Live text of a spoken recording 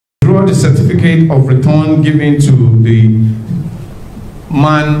withdraw the certificate of return given to the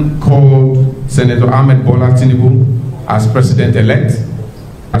man called Senator Ahmed Bola Tinubu as president-elect.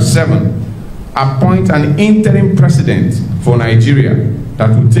 7, appoint an interim president for Nigeria that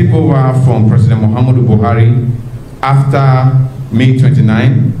will take over from President Muhammadu Buhari after May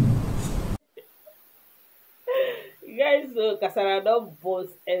 29. Guys, so Kasara don't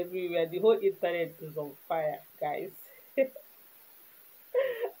burst everywhere. The whole internet is on fire, guys.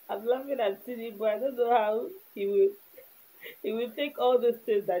 I'm laughing at Tinubu. I don't know how he will take all these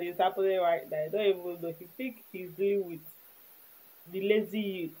things that is happening right now. I don't even know. He think he's dealing with the lazy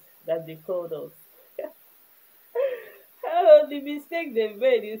youth that they called us. Oh, the mistake they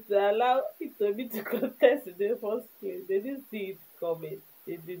made is to allow Itobi to contest in the first place. They didn't see it coming.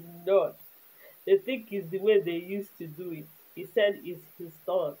 They did not. They think it's the way they used to do it. He said it's his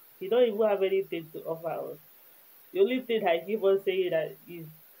turn. He don't even have anything to offer us. The only thing I keep on saying that is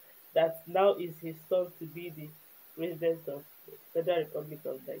that now is his turn to be the president of the Federal Republic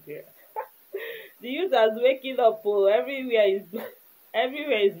of Nigeria. The youth are waking up. Oh, everywhere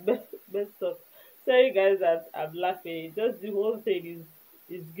is messed up. Sorry guys that I'm laughing. Just the whole thing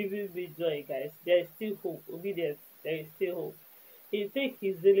is giving me joy, guys. There is still hope. Obedience. There is still hope. He think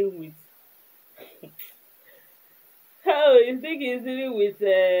he's dealing with you think he's dealing with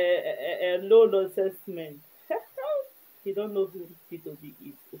a loan assessment. He don't know who P2B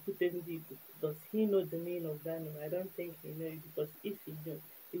is. Does he know the meaning of that name? I don't think he knows, because if he knew,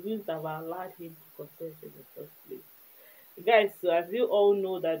 he wouldn't have allowed him to contest in the first place. Guys, so as you all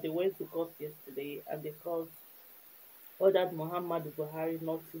know that they went to court yesterday and the court ordered Muhammadu Buhari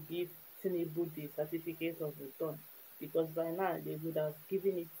not to give Tinubu the certificate of return, because by now they would have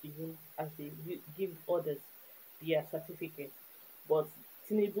given it to him as they give others their certificate. But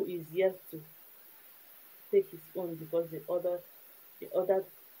Tinubu is yet to take his own, because they ordered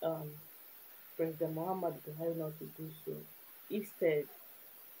President Muhammad Buhari not to do so. Instead,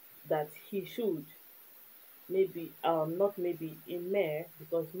 that he should not maybe in May,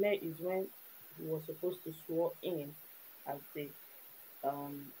 because May is when he was supposed to swear in as the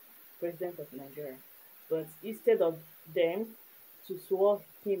president of Nigeria. But instead of them to swear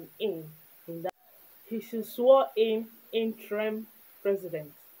him in that, he should swear in interim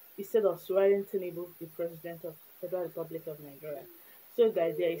president instead of swearing Tinubu the president of the Federal Republic of Nigeria. So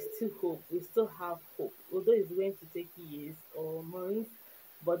guys, there is still hope. We still have hope, although it's going to take years or months.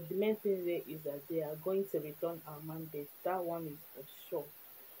 But the main thing there is that they are going to return our mandate. That one is for sure.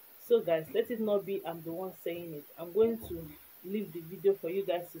 So guys, let it not be I'm the one saying it. I'm going to leave the video for you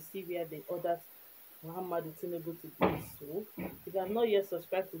guys to see where they ordered Muhammadu Tinubu to do so. If you have not yet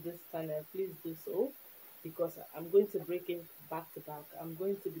subscribed to this channel, please do so, because I'm going to break it back to back. I'm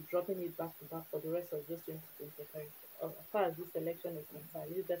going to be dropping it back to back for the rest of this 2023. As far as this election is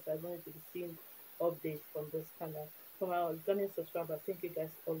concerned, you guys are going to be seeing updates from this channel. For my returning subscribers, thank you guys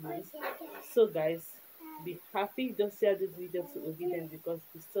always. So guys, be happy. Just share this video to obedience, because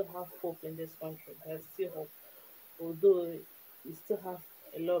we still have hope in this country. There's still hope, although we still have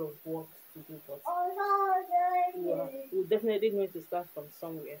a lot of work to do, but we're definitely going to start from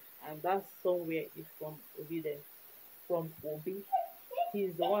somewhere, and that somewhere is from obedience, from Obi.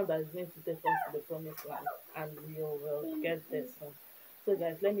 He's the one that is going to take us to the promised land, and we will get there soon. So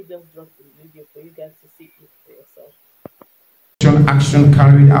guys, let me just drop the video for you guys to see it for yourself. Action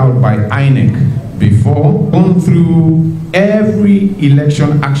carried out by INEC before, gone through every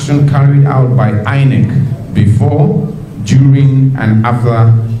election action carried out by INEC before, during and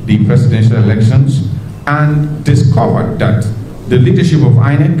after the presidential elections, and discovered that the leadership of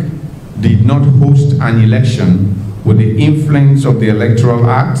INEC did not host an election with the influence of the Electoral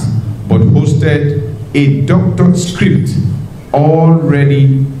Act, but hosted a doctored script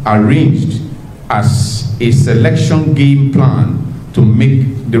already arranged as a selection game plan to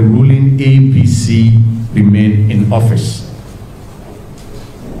make the ruling APC remain in office.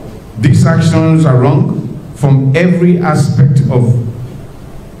 These actions are wrong from every aspect of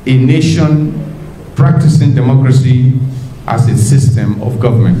a nation practicing democracy as a system of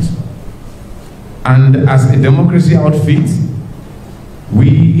government. And as a democracy outfit,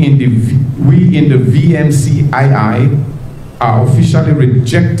 we in the VMCII are officially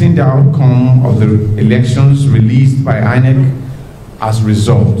rejecting the outcome of the elections released by INEC as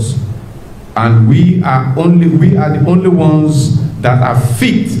results. And we are the only ones that are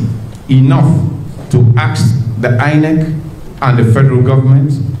fit enough to ask the INEC and the federal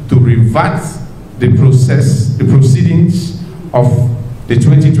government to revert the proceedings of the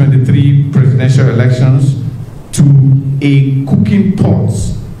 2023 presidential elections to a cooking pot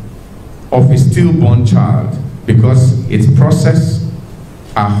of a stillborn child, because its process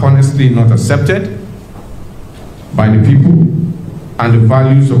are honestly not accepted by the people and the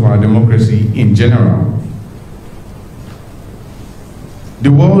values of our democracy in general.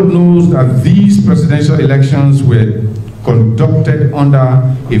 The world knows that these presidential elections were conducted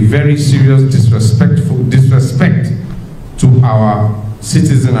under a very serious disrespect to our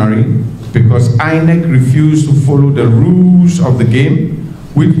citizenry, because INEC refused to follow the rules of the game,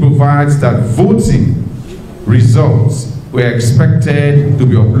 which provides that voting results were expected to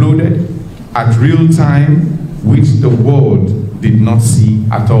be uploaded at real time, which the world did not see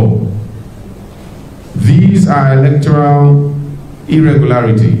at all. These are electoral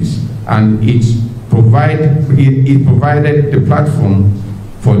irregularities, and it provided the platform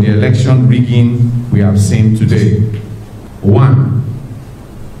for the election rigging we have seen today. 1.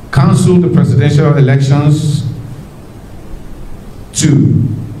 Cancel the presidential elections. 2.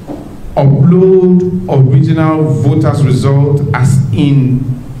 Upload original voters' result as in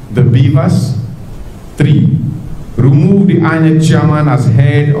the beavers. 3. Remove the INEC chairman as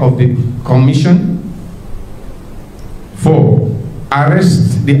head of the commission. 4.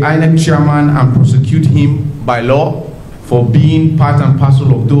 Arrest the INEC chairman and prosecute him by law for being part and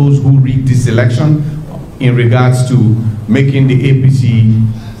parcel of those who rigged this election in regards to making the APC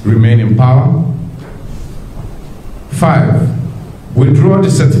remain in power. 5. Withdraw the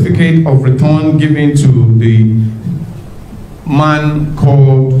certificate of return given to the man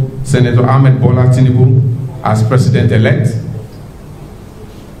called Senator Ahmed Bola Tinubu as president-elect.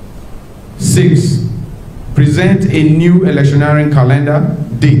 6. Present a new electioneering calendar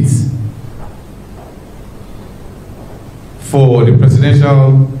date for the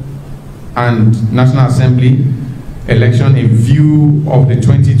presidential and National Assembly election in view of the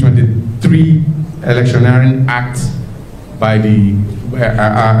 2023 Electioneering Act by the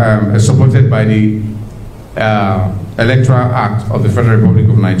supported by the Electoral Act of the Federal Republic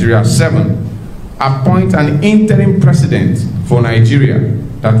of Nigeria. 7. Appoint an interim president for Nigeria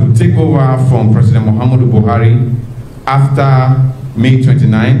that will take over from President Muhammadu Buhari after May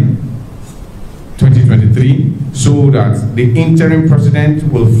 29, 2023, so that the interim president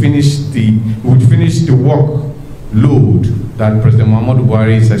will finish the workload that President Muhammadu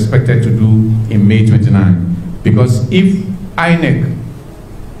Buhari is expected to do in May 29. Because if INEC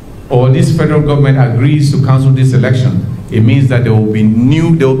or this federal government agrees to cancel this election, it means that there will be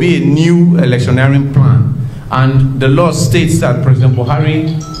a new electioneering plan. And the law states that President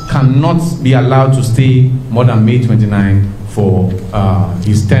Buhari cannot be allowed to stay more than May 29 for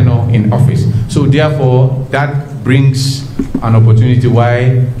his tenure in office. So therefore, that brings an opportunity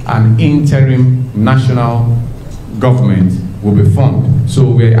why an interim national government will be formed. So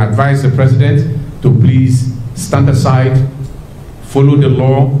we advise the president to please stand aside, follow the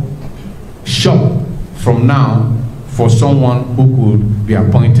law, shop from now for someone who could be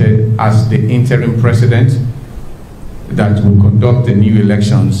appointed as the interim president that will conduct the new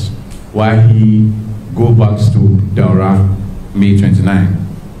elections while he goes back to Daura May 29.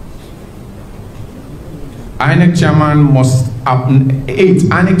 INEC chairman must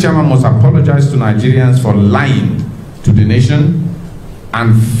apologize to Nigerians for lying to the nation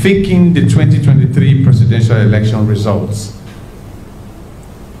and faking the 2023 presidential election results.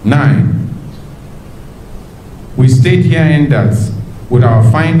 9. We state herein that with our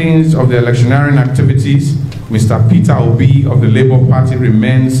findings of the electioneering activities, Mr. Peter Obi of the Labour Party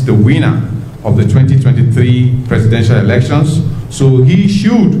remains the winner of the 2023 presidential elections, so he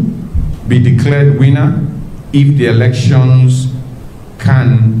should be declared winner if the elections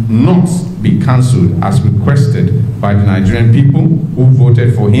cannot be cancelled as requested by the Nigerian people who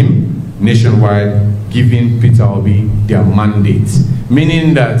voted for him nationwide, giving Peter Obi their mandate.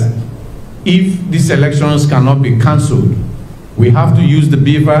 Meaning that if these elections cannot be cancelled, we have to use the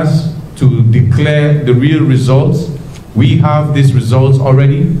beavers to declare the real results. We have these results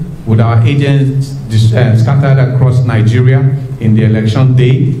already with our agents scattered across Nigeria in the election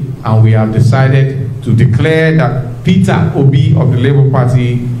day, and we have decided to declare that Peter Obi of the Labour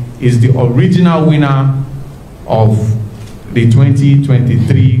Party is the original winner of the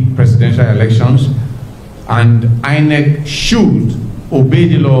 2023 presidential elections, and INEC should obey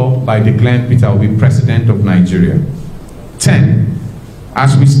the law by declaring Peter Obi president of Nigeria. 10.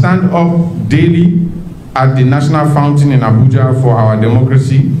 As we stand up daily at the National Fountain in Abuja for our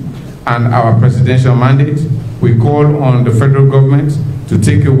democracy and our presidential mandate, we call on the federal government to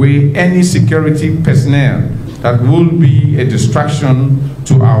take away any security personnel that will be a distraction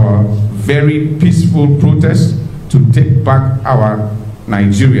to our very peaceful protest to take back our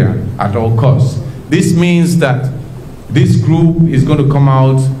Nigeria at all costs. This means that this group is going to come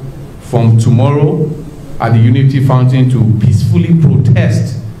out from tomorrow at the Unity Fountain to peacefully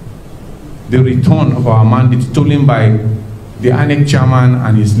protest the return of our mandate stolen by the INEC chairman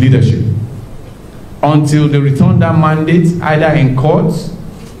and his leadership. Until they return that mandate, either in court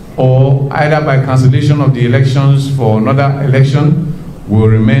or either by cancellation of the elections for another election, we will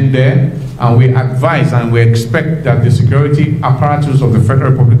remain there. And we advise and we expect that the security apparatus of the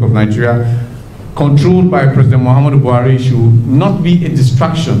Federal Republic of Nigeria, controlled by President Muhammadu Buhari, should not be a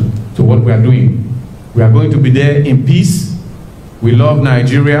distraction to what we are doing. We are going to be there in peace. We love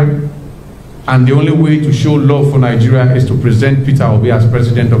Nigeria. And the only way to show love for Nigeria is to present Peter Obi as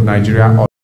President of Nigeria.